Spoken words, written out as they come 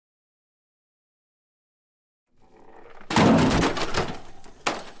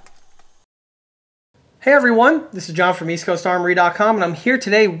Hey everyone, this is John from EastCoastArmory.com, and I'm here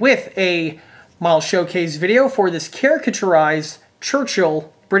today with a model showcase video for this caricaturized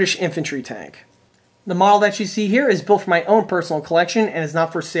Churchill British Infantry tank. The model that you see here is built for my own personal collection and is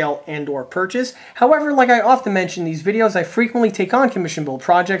not for sale and/or purchase. However, like I often mention in these videos, I frequently take on commission build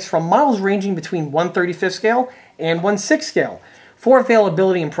projects from models ranging between 1/35 scale and 1/6 scale. For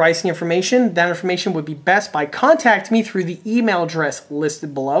availability and pricing information, that information would be best by contacting me through the email address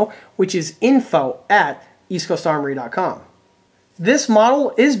listed below, which is info@eastcoastarmory.com. This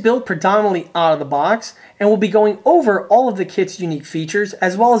model is built predominantly out of the box and will be going over all of the kit's unique features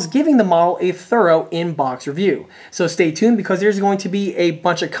as well as giving the model a thorough in-box review. So stay tuned because there's going to be a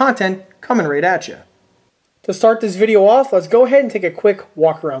bunch of content coming right at you. To start this video off, let's go ahead and take a quick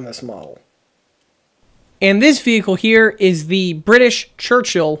walk around this model. And this vehicle here is the British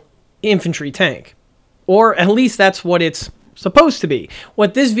Churchill Infantry tank. Or at least that's what it's supposed to be.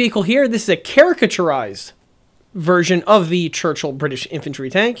 What this vehicle here, this is a caricaturized version of the Churchill British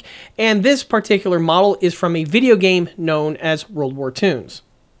Infantry tank. And this particular model is from a video game known as War Toons.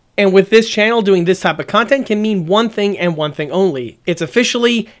 And with this channel doing this type of content can mean one thing and one thing only. It's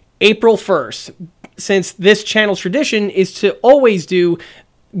officially April 1st. Since this channel's tradition is to always do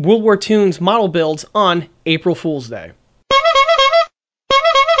War Toons model builds on April Fool's Day.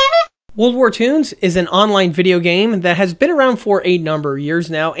 War Toons is an online video game that has been around for a number of years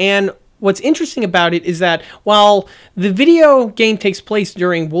now, and what's interesting about it is that while the video game takes place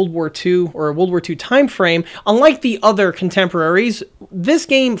during World War II or a World War II time frame, unlike the other contemporaries, this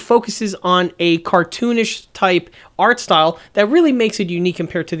game focuses on a cartoonish type art style that really makes it unique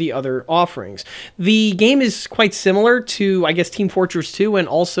compared to the other offerings. The game is quite similar to, I guess, Team Fortress 2 and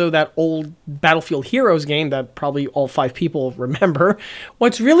also that old Battlefield Heroes game that probably all 5 people remember.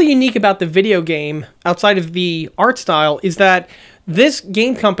 What's really unique about the video game, outside of the art style, is that this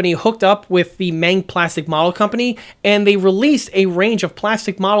game company hooked up with the Meng Plastic Model Company, and they released a range of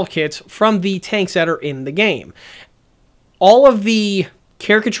plastic model kits from the tanks that are in the game. All of the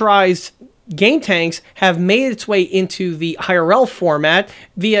caricaturized game tanks have made its way into the IRL format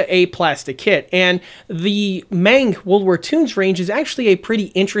via a plastic kit, and the Meng World War Toons range is actually a pretty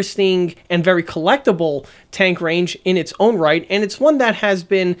interesting and very collectible tank range in its own right, and it's one that has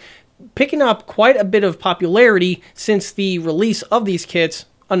been picking up quite a bit of popularity since the release of these kits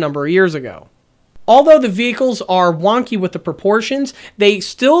a number of years ago. Although the vehicles are wonky with the proportions, they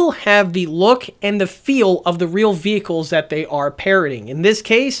still have the look and the feel of the real vehicles that they are parroting. In this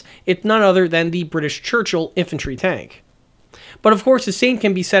case, it's none other than the British Churchill Infantry tank. But of course, the same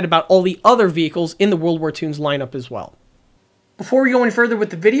can be said about all the other vehicles in the World War Toons lineup as well. Before we go any further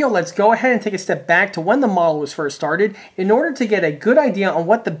with the video, let's go ahead and take a step back to when the model was first started in order to get a good idea on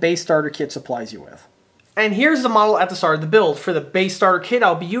what the base starter kit supplies you with. And here's the model at the start of the build. For the base starter kit,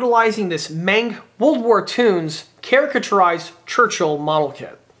 I'll be utilizing this Meng World War Toons caricaturized Churchill model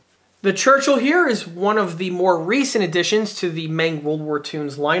kit. The Churchill here is one of the more recent additions to the Meng World War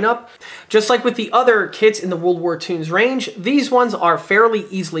Toons lineup. Just like with the other kits in the World War Toons range, these ones are fairly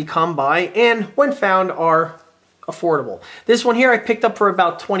easily come by and when found are affordable. This one here I picked up for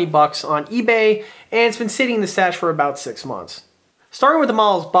about 20 bucks on eBay, and it's been sitting in the stash for about 6 months. Starting with the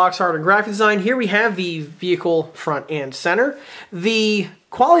model's box art and graphic design, here we have the vehicle front and center. The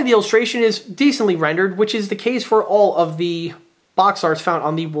quality of the illustration is decently rendered, which is the case for all of the box arts found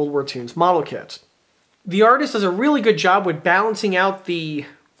on the World War Toons model kits. The artist does a really good job with balancing out the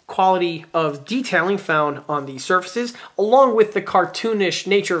quality of detailing found on the surfaces, along with the cartoonish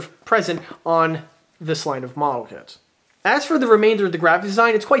nature present on this line of model kits. As for the remainder of the graphic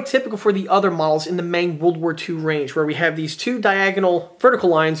design, it's quite typical for the other models in the Meng World War II range, where we have these 2 diagonal vertical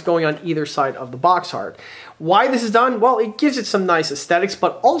lines going on either side of the box art. Why this is done? Well, it gives it some nice aesthetics,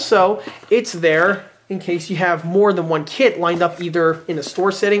 but also it's there in case you have more than one kit lined up either in a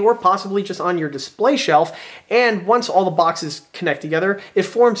store setting or possibly just on your display shelf, and once all the boxes connect together, it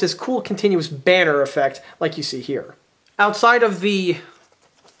forms this cool continuous banner effect like you see here. Outside of the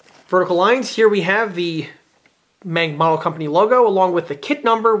vertical lines, here we have the Meng Model Company logo along with the kit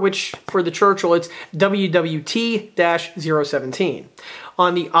number, which for the Churchill it's WWT-017.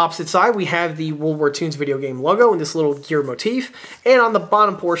 On the opposite side we have the World War Toons video game logo and this little gear motif, and on the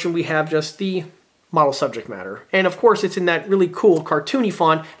bottom portion we have just the model subject matter. And of course it's in that really cool cartoony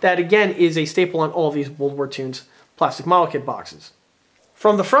font that again is a staple on all of these World War Toons plastic model kit boxes.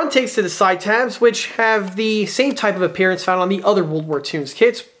 From the front takes to the side tabs, which have the same type of appearance found on the other World War Toons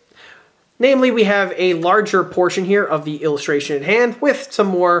kits. Namely, we have a larger portion here of the illustration at hand with some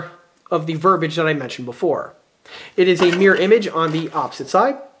more of the verbiage that I mentioned before. It is a mirror image on the opposite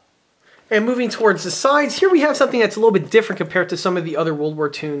side. And moving towards the sides, here we have something that's a little bit different compared to some of the other World War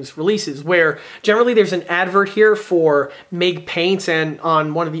Toons releases, where generally there's an advert here for Meg paints, and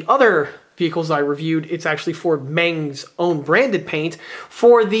on one of the other vehicles I reviewed, it's actually for Meng's own branded paint.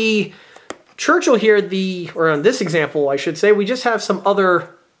 For the Churchill here, or on this example, I should say, we just have some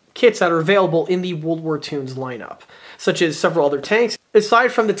other kits that are available in the World War Toons lineup, such as several other tanks.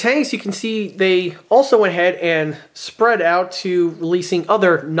 Aside from the tanks, you can see they also went ahead and spread out to releasing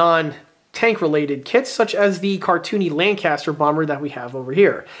other non-tank related kits, such as the cartoony Lancaster bomber that we have over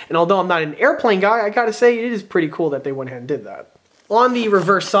here. And although I'm not an airplane guy, I gotta say it is pretty cool that they went ahead and did that. On the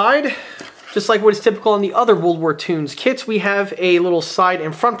reverse side, just like what is typical in the other World War Toons kits, we have a little side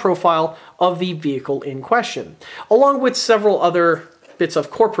and front profile of the vehicle in question, along with several other bits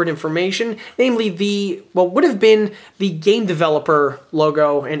of corporate information, namely what would have been the game developer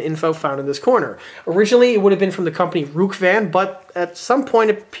logo and info found in this corner. Originally, it would have been from the company Rookvan, but at some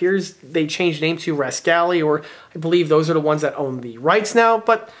point it appears they changed name to Rascali, or I believe those are the ones that own the rights now,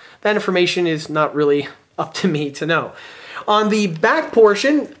 but that information is not really up to me to know. On the back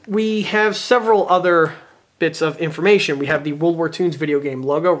portion, we have several other bits of information. We have the World War Toons video game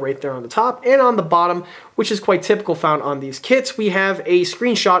logo right there on the top, and on the bottom, which is quite typical found on these kits, we have a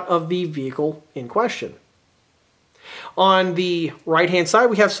screenshot of the vehicle in question. On the right hand side,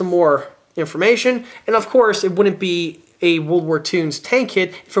 we have some more information, and of course it wouldn't be a World War Toons tank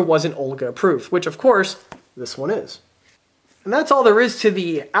kit if it wasn't Olga approved, which of course this one is. And that's all there is to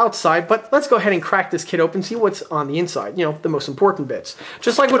the outside, but let's go ahead and crack this kit open and see what's on the inside, you know, the most important bits.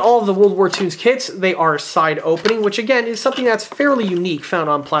 Just like with all of the World War Toons kits, they are side opening, which again is something that's fairly unique found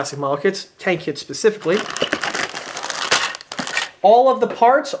on plastic model kits, tank kits specifically. All of the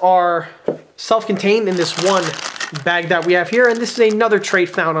parts are self-contained in this one bag that we have here, and this is another trait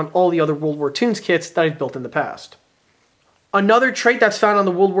found on all the other World War Toons kits that I've built in the past. Another trait that's found on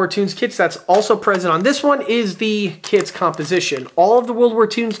the World War Toons kits that's also present on this one is the kit's composition. All of the World War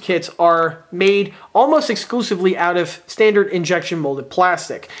Toons kits are made almost exclusively out of standard injection molded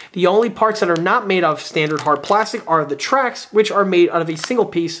plastic. The only parts that are not made of standard hard plastic are the tracks, which are made out of a single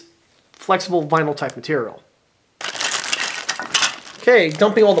piece flexible vinyl type material. Okay,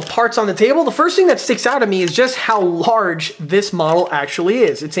 dumping all the parts on the table, the first thing that sticks out to me is just how large this model actually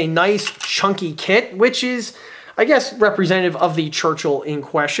is. It's a nice chunky kit, which is, I guess, representative of the Churchill in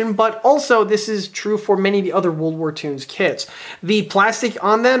question, but also this is true for many of the other World War Toons kits. The plastic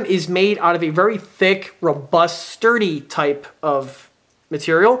on them is made out of a very thick, robust, sturdy type of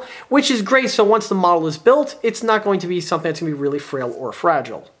material, which is great, so once the model is built, it's not going to be something that's going to be really frail or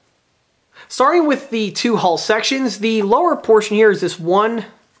fragile. Starting with the two hull sections, the lower portion here is this one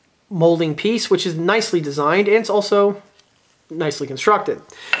molding piece, which is nicely designed, and it's also nicely constructed.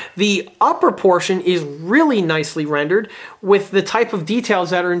 The upper portion is really nicely rendered with the type of details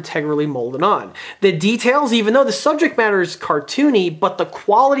that are integrally molded on. The details, even though the subject matter is cartoony, but the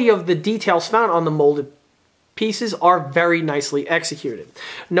quality of the details found on the molded pieces are very nicely executed.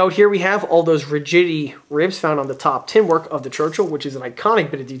 Note here we have all those rigidity ribs found on the top tin work of the Churchill, which is an iconic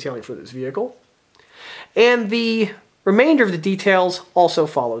bit of detailing for this vehicle. And the remainder of the details also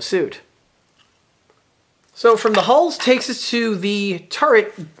follow suit. So from the hulls takes us to the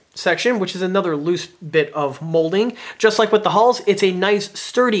turret section, which is another loose bit of molding. Just like with the hulls, it's a nice,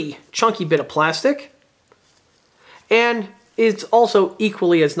 sturdy, chunky bit of plastic. And it's also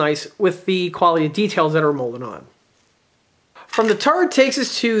equally as nice with the quality of details that are molded on. From the turret takes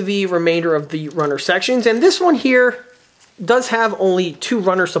us to the remainder of the runner sections, and this one here does have only 2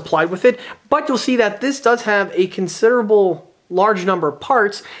 runners supplied with it, but you'll see that this does have a considerable large number of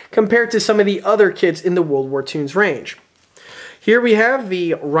parts compared to some of the other kits in the World War Toons range. Here we have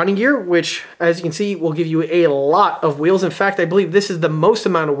the running gear, which, as you can see, will give you a lot of wheels. In fact, I believe this is the most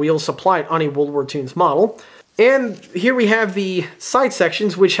amount of wheels supplied on a World War Toons model. And here we have the side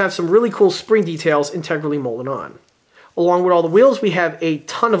sections, which have some really cool spring details integrally molded on. Along with all the wheels, we have a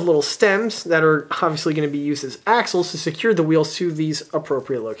ton of little stems that are obviously going to be used as axles to secure the wheels to these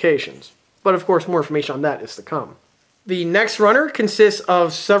appropriate locations. But of course, more information on that is to come. The next runner consists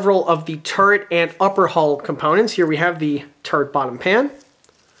of several of the turret and upper hull components. Here we have the turret bottom pan,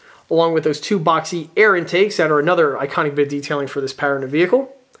 along with those 2 boxy air intakes that are another iconic bit of detailing for this pattern of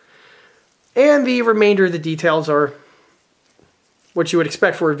vehicle. And the remainder of the details are what you would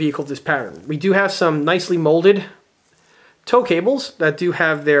expect for a vehicle of this pattern. We do have some nicely molded tow cables that do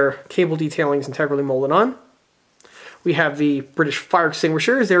have their cable detailings integrally molded on. We have the British fire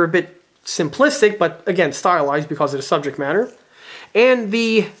extinguishers. They're a bit simplistic, but again stylized because of the subject matter. And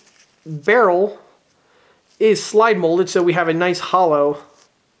the barrel is slide molded, so we have a nice hollow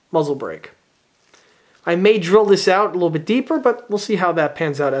muzzle brake. I may drill this out a little bit deeper, but we'll see how that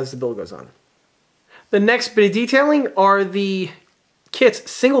pans out as the build goes on. The next bit of detailing are the kit's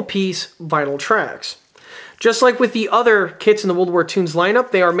single-piece vinyl tracks. Just like with the other kits in the World War Toons lineup,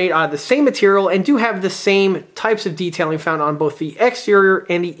 they are made out of the same material and do have the same types of detailing found on both the exterior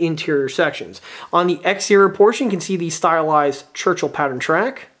and the interior sections. On the exterior portion, you can see the stylized Churchill pattern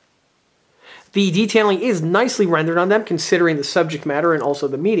track. The detailing is nicely rendered on them, considering the subject matter and also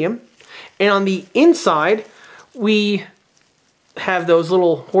the medium. And on the inside, we have those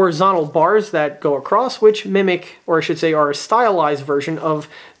little horizontal bars that go across, which mimic, or I should say are a stylized version of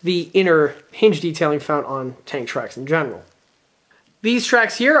the inner hinge detailing found on tank tracks in general. These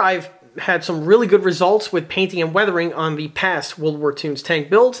tracks here, I've had some really good results with painting and weathering on the past World War Toons tank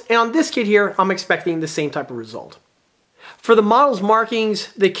builds, and on this kit here, I'm expecting the same type of result. For the model's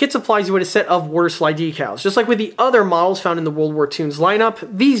markings, the kit supplies you with a set of water slide decals. Just like with the other models found in the World War Toons lineup,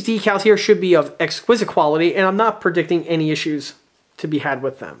 these decals here should be of exquisite quality, and I'm not predicting any issues to be had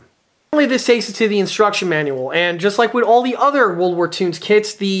with them. Finally, this takes us to the instruction manual, and just like with all the other World War Toons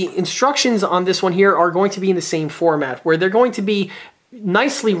kits, the instructions on this one here are going to be in the same format, where they're going to be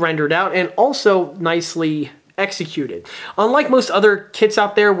nicely rendered out and also nicely executed. Unlike most other kits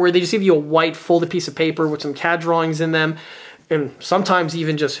out there where they just give you a white folded piece of paper with some CAD drawings in them, and sometimes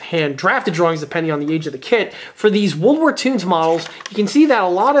even just hand drafted drawings depending on the age of the kit, for these World War Toons models, you can see that a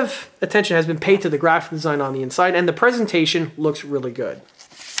lot of attention has been paid to the graphic design on the inside, and the presentation looks really good.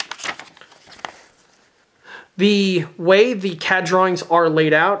 The way the CAD drawings are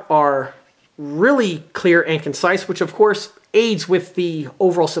laid out are really clear and concise, which of course aids with the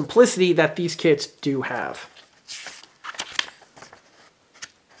overall simplicity that these kits do have.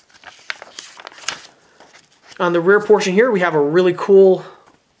 On the rear portion here, we have a really cool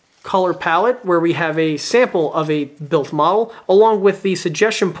color palette where we have a sample of a built model along with the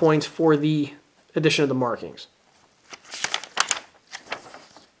suggestion points for the addition of the markings.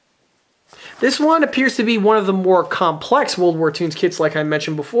 This one appears to be one of the more complex World War Toons kits, like I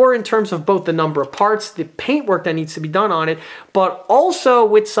mentioned before, in terms of both the number of parts, the paintwork that needs to be done on it, but also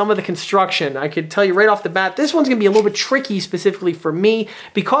with some of the construction. I could tell you right off the bat, this one's going to be a little bit tricky specifically for me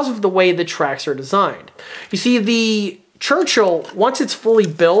because of the way the tracks are designed. You see, the Churchill, once it's fully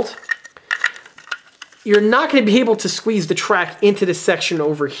built, you're not going to be able to squeeze the track into this section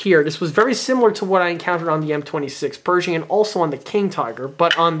over here. This was very similar to what I encountered on the M26 Pershing and also on the King Tiger,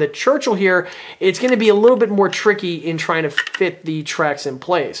 but on the Churchill here, it's going to be a little bit more tricky in trying to fit the tracks in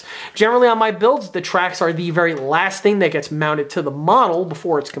place. Generally on my builds, the tracks are the very last thing that gets mounted to the model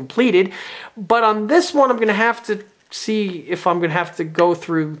before it's completed, but on this one, I'm going to have to see if I'm going to have to go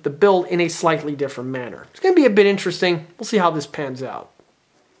through the build in a slightly different manner. It's going to be a bit interesting. We'll see how this pans out.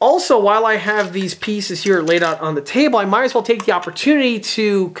 Also, while I have these pieces here laid out on the table, I might as well take the opportunity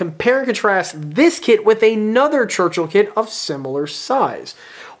to compare and contrast this kit with another Churchill kit of similar size.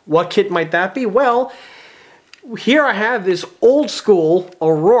 What kit might that be? Well, here I have this old school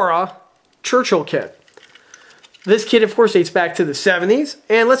Aurora Churchill kit. This kit, of course, dates back to the 70s,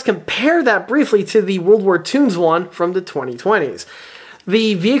 and let's compare that briefly to the World War Toons one from the 2020s.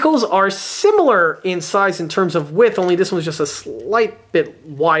 The vehicles are similar in size in terms of width, only this one's just a slight bit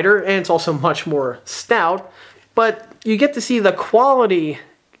wider, and it's also much more stout, but you get to see the quality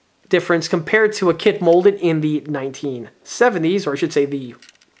difference compared to a kit molded in the 1970s, or I should say the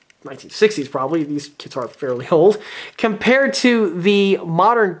 1960s probably, these kits are fairly old, compared to the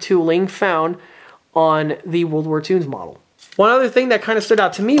modern tooling found on the World War Toons model. One other thing that kind of stood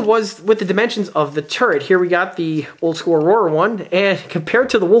out to me was with the dimensions of the turret. Here we got the old school Aurora one, and compared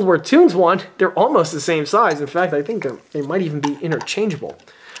to the World War Toons one, they're almost the same size. In fact, I think they might even be interchangeable.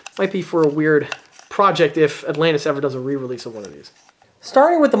 Might be for a weird project if Atlantis ever does a re-release of one of these.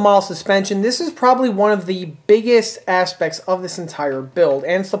 Starting with the model suspension, this is probably one of the biggest aspects of this entire build,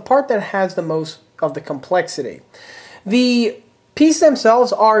 and it's the part that has the most of the complexity. The pieces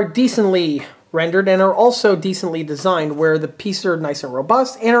themselves are decently rendered and are also decently designed, where the pieces are nice and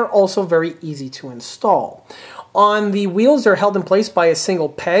robust and are also very easy to install. On the wheels, they're held in place by a single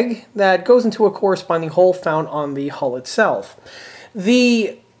peg that goes into a corresponding hole found on the hull itself.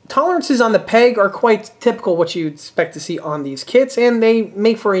 The tolerances on the peg are quite typical what you'd expect to see on these kits, and they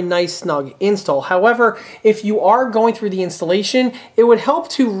make for a nice snug install. However, if you are going through the installation, it would help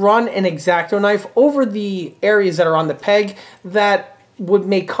to run an X-Acto knife over the areas that are on the peg that would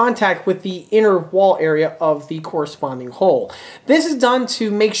make contact with the inner wall area of the corresponding hole. This is done to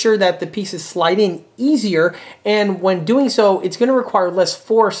make sure that the pieces slide in easier, and when doing so, it's going to require less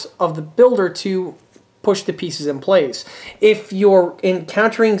force of the builder to push the pieces in place. If you're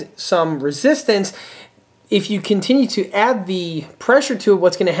encountering some resistance, if you continue to add the pressure to it,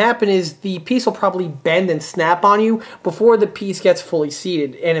 what's going to happen is the piece will probably bend and snap on you before the piece gets fully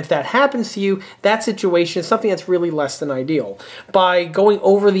seated. And if that happens to you, that situation is something that's really less than ideal. By going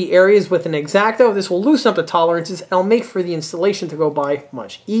over the areas with an X-Acto, this will loosen up the tolerances and it'll make for the installation to go by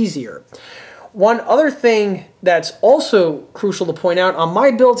much easier. One other thing that's also crucial to point out on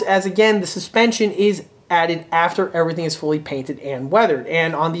my builds, as again, the suspension is added after everything is fully painted and weathered.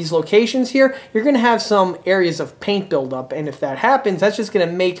 And on these locations here, you're going to have some areas of paint buildup, and if that happens, that's just going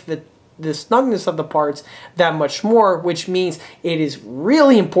to make the snugness of the parts that much more, which means it is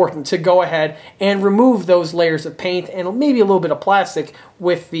really important to go ahead and remove those layers of paint and maybe a little bit of plastic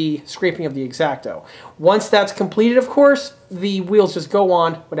with the scraping of the X-Acto. Once that's completed, of course, the wheels just go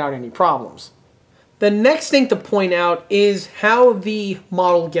on without any problems. The next thing to point out is how the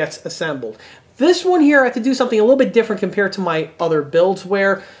model gets assembled. This one here, I have to do something a little bit different compared to my other builds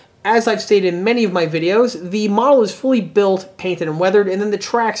where, as I've stated in many of my videos, the model is fully built, painted, and weathered, and then the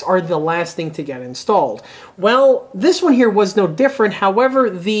tracks are the last thing to get installed. Well, this one here was no different. However,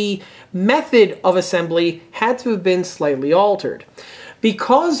 the method of assembly had to have been slightly altered.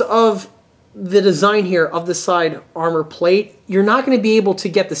 Because of the design here of the side armor plate, you're not going to be able to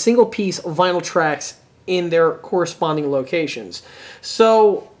get the single piece of vinyl tracks in their corresponding locations.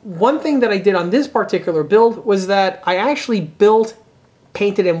 So one thing that I did on this particular build was that I actually built,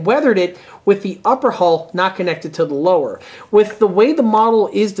 painted, and weathered it with the upper hull not connected to the lower. With the way the model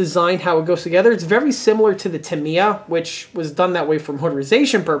is designed, how it goes together, it's very similar to the Tamiya, which was done that way for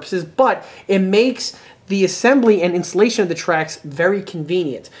motorization purposes, but it makes the assembly and installation of the tracks very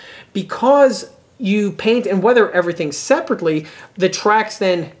convenient. Because you paint and weather everything separately, the tracks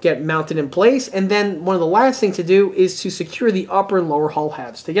then get mounted in place, and then one of the last things to do is to secure the upper and lower hull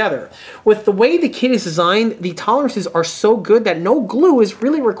halves together. With the way the kit is designed, the tolerances are so good that no glue is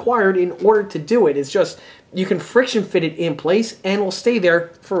really required in order to do it. It's just, you can friction fit it in place and it will stay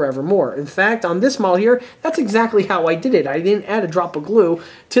there forevermore. In fact, on this model here, that's exactly how I did it. I didn't add a drop of glue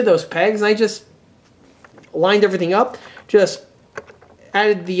to those pegs, and I just lined everything up, just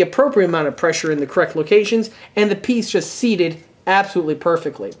added the appropriate amount of pressure in the correct locations, and the piece just seated absolutely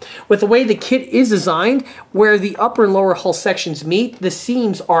perfectly. With the way the kit is designed, where the upper and lower hull sections meet, the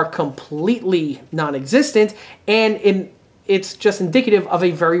seams are completely non-existent, and it's just indicative of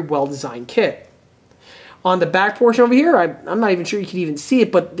a very well-designed kit. On the back portion over here, I'm not even sure you can even see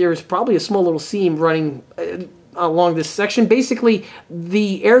it, but there's probably a small little seam running along this section. Basically,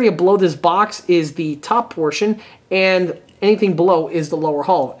 the area below this box is the top portion, and anything below is the lower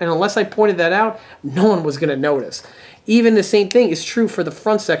hull. And unless I pointed that out, no one was going to notice. Even the same thing is true for the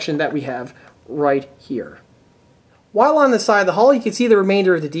front section that we have right here. While on the side of the hull, you can see the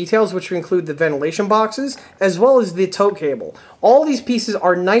remainder of the details, which include the ventilation boxes, as well as the tow cable. All these pieces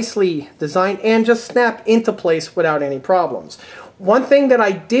are nicely designed and just snap into place without any problems. One thing that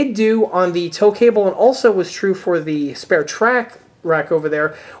I did do on the tow cable, and also was true for the spare track rack over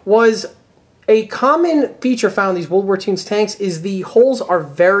there, was a common feature found in these World War Toons tanks is the holes are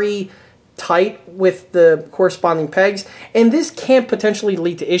very tight with the corresponding pegs, and this can potentially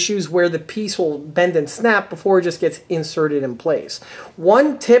lead to issues where the piece will bend and snap before it just gets inserted in place.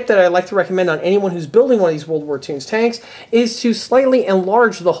 One tip that I like to recommend on anyone who's building one of these World War Toons tanks is to slightly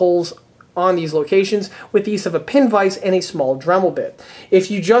enlarge the holes on these locations with the use of a pin vise and a small Dremel bit.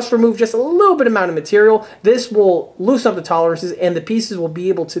 If you just remove just a little bit amount of material, this will loosen up the tolerances and the pieces will be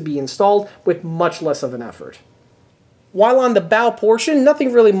able to be installed with much less of an effort. While on the bow portion,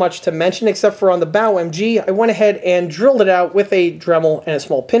 nothing really much to mention except for on the bow MG, I went ahead and drilled it out with a Dremel and a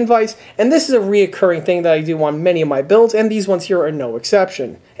small pin vise, and this is a reoccurring thing that I do on many of my builds, and these ones here are no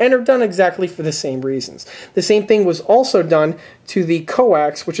exception, and are done exactly for the same reasons. The same thing was also done to the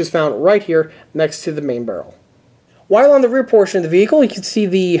coax, which is found right here next to the main barrel. While on the rear portion of the vehicle, you can see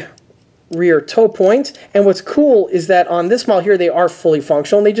the rear toe point, and what's cool is that on this model here they are fully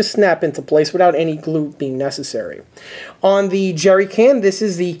functional and they just snap into place without any glue being necessary. On the jerry can, this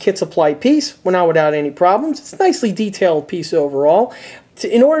is the kit supply piece, now without any problems. It's a nicely detailed piece overall.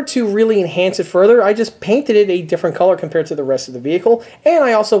 In order to really enhance it further, I just painted it a different color compared to the rest of the vehicle, and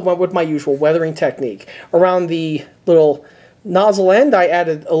I also went with my usual weathering technique. Around the little nozzle end, I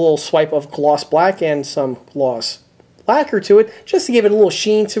added a little swipe of gloss black and some gloss lacquer to it, just to give it a little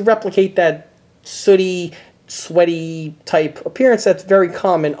sheen to replicate that sooty, sweaty type appearance that's very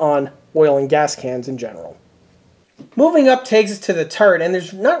common on oil and gas cans in general. Moving up takes us to the turret, and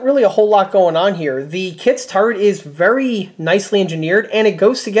there's not really a whole lot going on here. The kit's turret is very nicely engineered, and it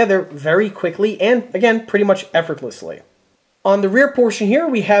goes together very quickly and, again, pretty much effortlessly. On the rear portion here,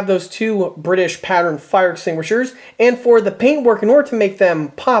 we have those two British pattern fire extinguishers, and for the paintwork, in order to make them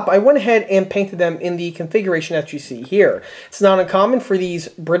pop, I went ahead and painted them in the configuration that you see here. It's not uncommon for these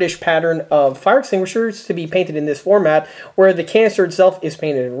British pattern of fire extinguishers to be painted in this format, where the canister itself is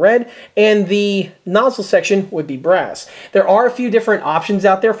painted in red, and the nozzle section would be brass. There are a few different options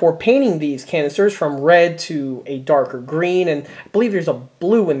out there for painting these canisters, from red to a darker green, and I believe there's a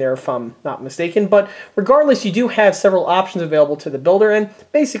blue in there if I'm not mistaken, but regardless, you do have several options available to the builder, and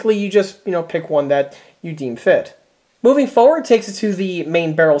basically you just pick one that you deem fit. Moving forward takes us to the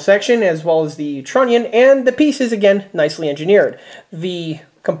main barrel section as well as the trunnion, and the piece is again nicely engineered. The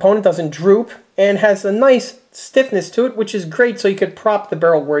component doesn't droop and has a nice stiffness to it, which is great, so you could prop the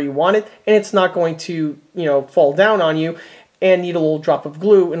barrel where you want it and it's not going to fall down on you and need a little drop of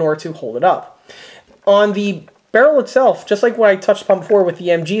glue in order to hold it up. On the barrel itself, just like what I touched upon before with the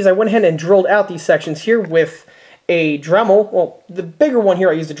MGs, I went ahead and drilled out these sections here with a Dremel. Well, the bigger one here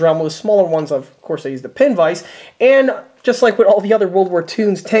I used a Dremel, the smaller ones of course I used a pin vise, and just like with all the other World War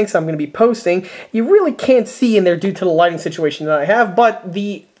Toons tanks I'm going to be posting, you really can't see in there due to the lighting situation that I have, but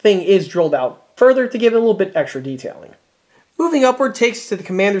the thing is drilled out further to give it a little bit extra detailing. Moving upward takes us to the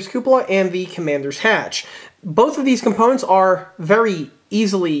Commander's Cupola and the Commander's Hatch. Both of these components are very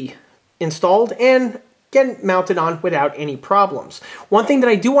easily installed and get mounted on without any problems. One thing that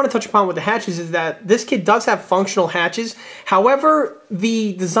I do want to touch upon with the hatches is that this kit does have functional hatches. However,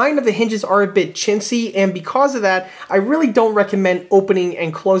 the design of the hinges are a bit chintzy, and because of that, I really don't recommend opening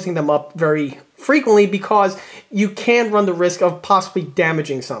and closing them up very frequently because you can run the risk of possibly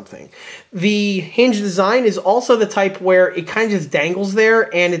damaging something. The hinge design is also the type where it kind of just dangles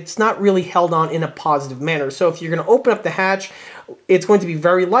there and it's not really held on in a positive manner. So if you're going to open up the hatch, it's going to be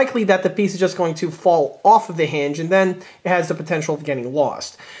very likely that the piece is just going to fall off of the hinge, and then it has the potential of getting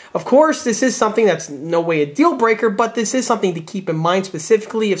lost. Of course, this is something that's no way a deal breaker, but this is something to keep in mind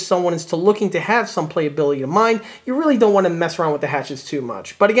specifically if someone is looking to have some playability in mind. You really don't want to mess around with the hatches too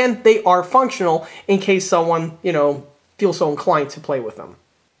much. But again, they are functional in case someone, feels so inclined to play with them.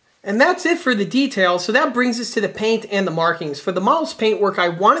 And that's it for the details, so that brings us to the paint and the markings. For the model's paintwork, I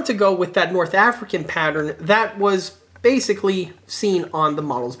wanted to go with that North African pattern that was basically seen on the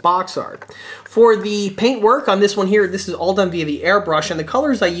model's box art. For the paintwork on this one here, this is all done via the airbrush, and the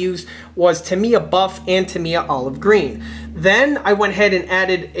colors I used was Tamiya Buff and Tamiya Olive Green. Then I went ahead and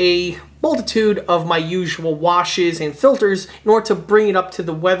added a multitude of my usual washes and filters in order to bring it up to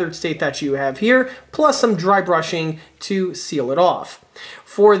the weathered state that you have here, plus some dry brushing to seal it off.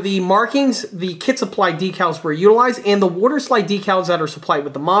 For the markings, the kit supply decals were utilized, and the water slide decals that are supplied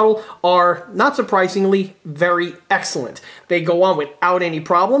with the model are, not surprisingly, very excellent. They go on without any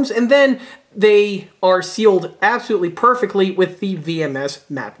problems, and then they are sealed absolutely perfectly with the VMS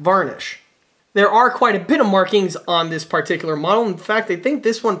matte varnish. There are quite a bit of markings on this particular model. In fact, I think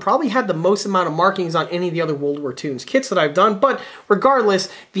this one probably had the most amount of markings on any of the other World War Toons kits that I've done, but regardless,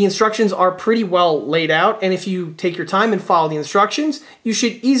 the instructions are pretty well laid out, and if you take your time and follow the instructions, you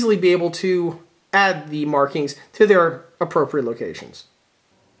should easily be able to add the markings to their appropriate locations.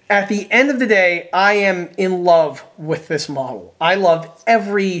 At the end of the day, I am in love with this model. I love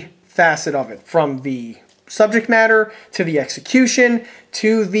every facet of it, from the subject matter to the execution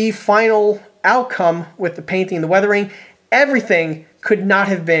to the final outcome with the painting and the weathering. Everything could not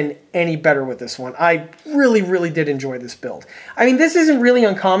have been any better with this one. I really did enjoy this build. I mean, this isn't really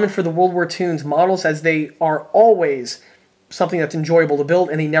uncommon for the World War Toons models, as they are always something that's enjoyable to build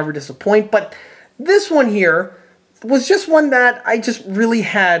and they never disappoint, but this one here was just one that I just really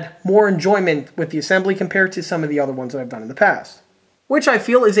had more enjoyment with the assembly compared to some of the other ones that I've done in the past, which I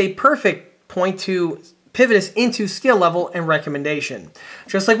feel is a perfect point to pivot us into skill level and recommendation.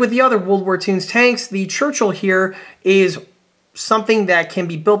 Just like with the other World War Toons tanks, the Churchill here is something that can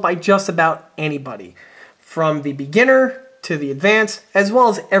be built by just about anybody, from the beginner to the advanced, as well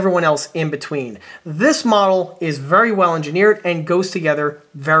as everyone else in between. This model is very well engineered and goes together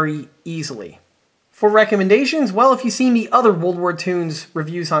very easily. For recommendations, well, if you've seen the other World War Toons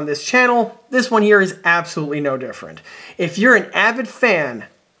reviews on this channel, this one here is absolutely no different. If you're an avid fan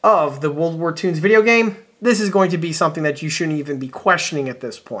of the World War Toons video game, this is going to be something that you shouldn't even be questioning at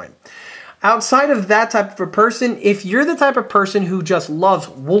this point. Outside of that type of a person, if you're the type of person who just loves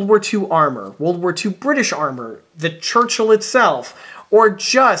World War II armor, World War II British armor, the Churchill itself, or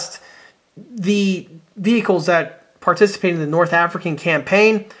just the vehicles that participate in the North African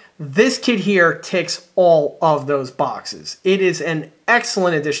campaign, this kit here ticks all of those boxes. It is an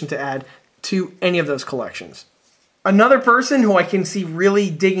excellent addition to add to any of those collections. Another person who I can see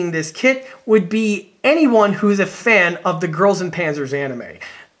really digging this kit would be anyone who's a fan of the Girls in Panzers anime.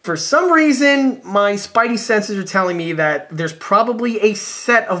 For some reason, my spidey senses are telling me that there's probably a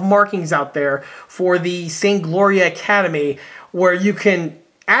set of markings out there for the St. Gloria Academy where you can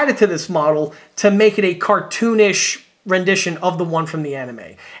add it to this model to make it a cartoonish rendition of the one from the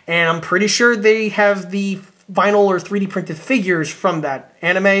anime. And I'm pretty sure they have the vinyl or 3D printed figures from that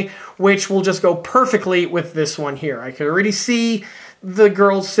anime, which will just go perfectly with this one here. I could already see the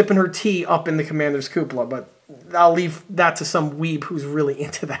girl sipping her tea up in the commander's cupola, but I'll leave that to some weeb who's really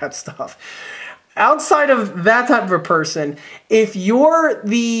into that stuff. Outside of that type of a person, if you're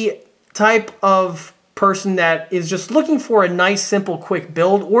the type of person that is just looking for a nice, simple, quick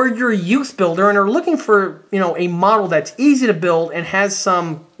build, or you're a youth builder and are looking for, a model that's easy to build and has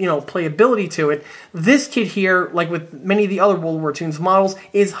some, playability to it, this kit here, like with many of the other World War Toons models,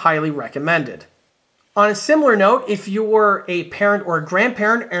 is highly recommended. On a similar note, if you're a parent or a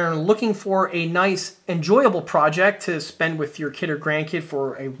grandparent and are looking for a nice, enjoyable project to spend with your kid or grandkid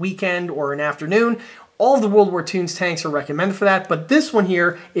for a weekend or an afternoon, all of the World War Toons tanks are recommended for that, but this one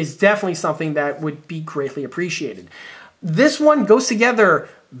here is definitely something that would be greatly appreciated. This one goes together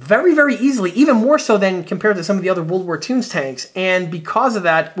very, very easily, even more so than compared to some of the other World War Toons tanks, and because of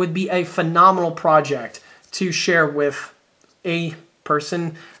that, would be a phenomenal project to share with a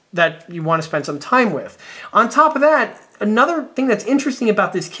person that you want to spend some time with. On top of that, another thing that's interesting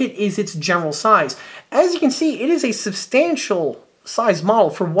about this kit is its general size. As you can see, it is a substantial size model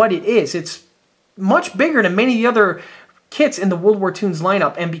for what it is. It's much bigger than many of the other kits in the World War Toons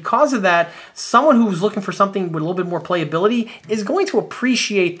lineup, and because of that, someone who's looking for something with a little bit more playability is going to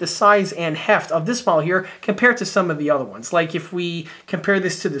appreciate the size and heft of this model here compared to some of the other ones. Like if we compare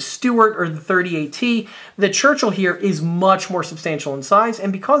this to the Stuart or the 30AT, the Churchill here is much more substantial in size,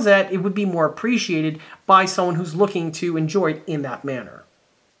 and because of that, it would be more appreciated by someone who's looking to enjoy it in that manner.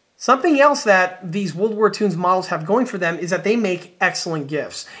 Something else that these World War Toons models have going for them is that they make excellent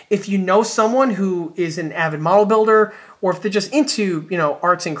gifts. If you know someone who is an avid model builder, or if they're just into,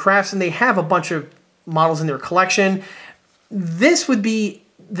 arts and crafts and they have a bunch of models in their collection, this would be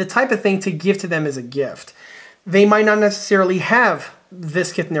the type of thing to give to them as a gift. They might not necessarily have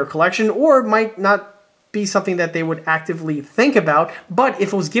this kit in their collection, or it might not be something that they would actively think about, but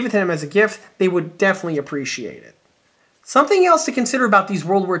if it was given to them as a gift, they would definitely appreciate it. Something else to consider about these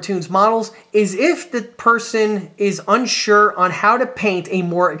World War Toons models is if the person is unsure on how to paint a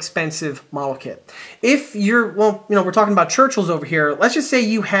more expensive model kit. If you're, we're talking about Churchills over here. Let's just say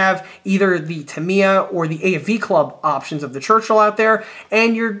you have either the Tamiya or the AFV Club options of the Churchill out there,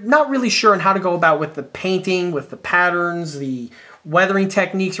 and you're not really sure on how to go about with the painting, with the patterns, the weathering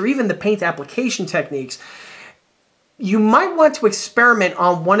techniques, or even the paint application techniques. You might want to experiment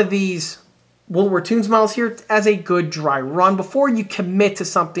on one of these World War Toons models here as a good dry run before you commit to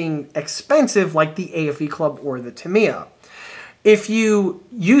something expensive like the AFV Club or the Tamiya. If you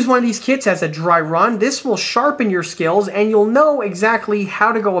use one of these kits as a dry run, this will sharpen your skills and you'll know exactly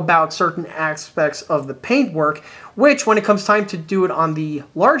how to go about certain aspects of the paint work, which when it comes time to do it on the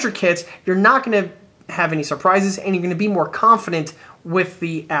larger kits, you're not going to have any surprises and you're going to be more confident with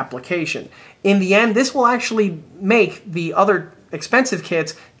the application. In the end, this will actually make the other expensive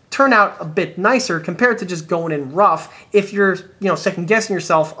kits turn out a bit nicer compared to just going in rough if you're, second guessing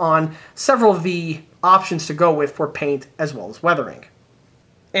yourself on several of the options to go with for paint as well as weathering.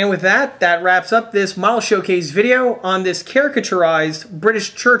 And with that, that wraps up this model showcase video on this caricaturized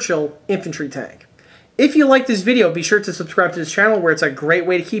British Churchill infantry tank. If you like this video, be sure to subscribe to this channel where it's a great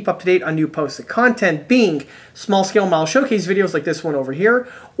way to keep up to date on new posted content, being small-scale model showcase videos like this one over here,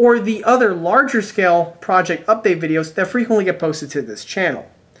 or the other larger-scale project update videos that frequently get posted to this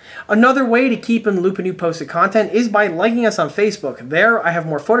channel. Another way to keep in the loop of new posted content is by liking us on Facebook. There, I have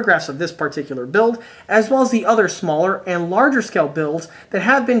more photographs of this particular build, as well as the other smaller and larger scale builds that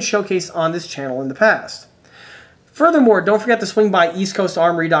have been showcased on this channel in the past. Furthermore, don't forget to swing by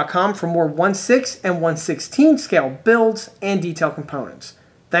eastcoastarmory.com for more 1/6 and 1/16 scale builds and detail components.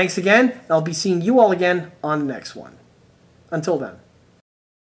 Thanks again, and I'll be seeing you all again on the next one. Until then.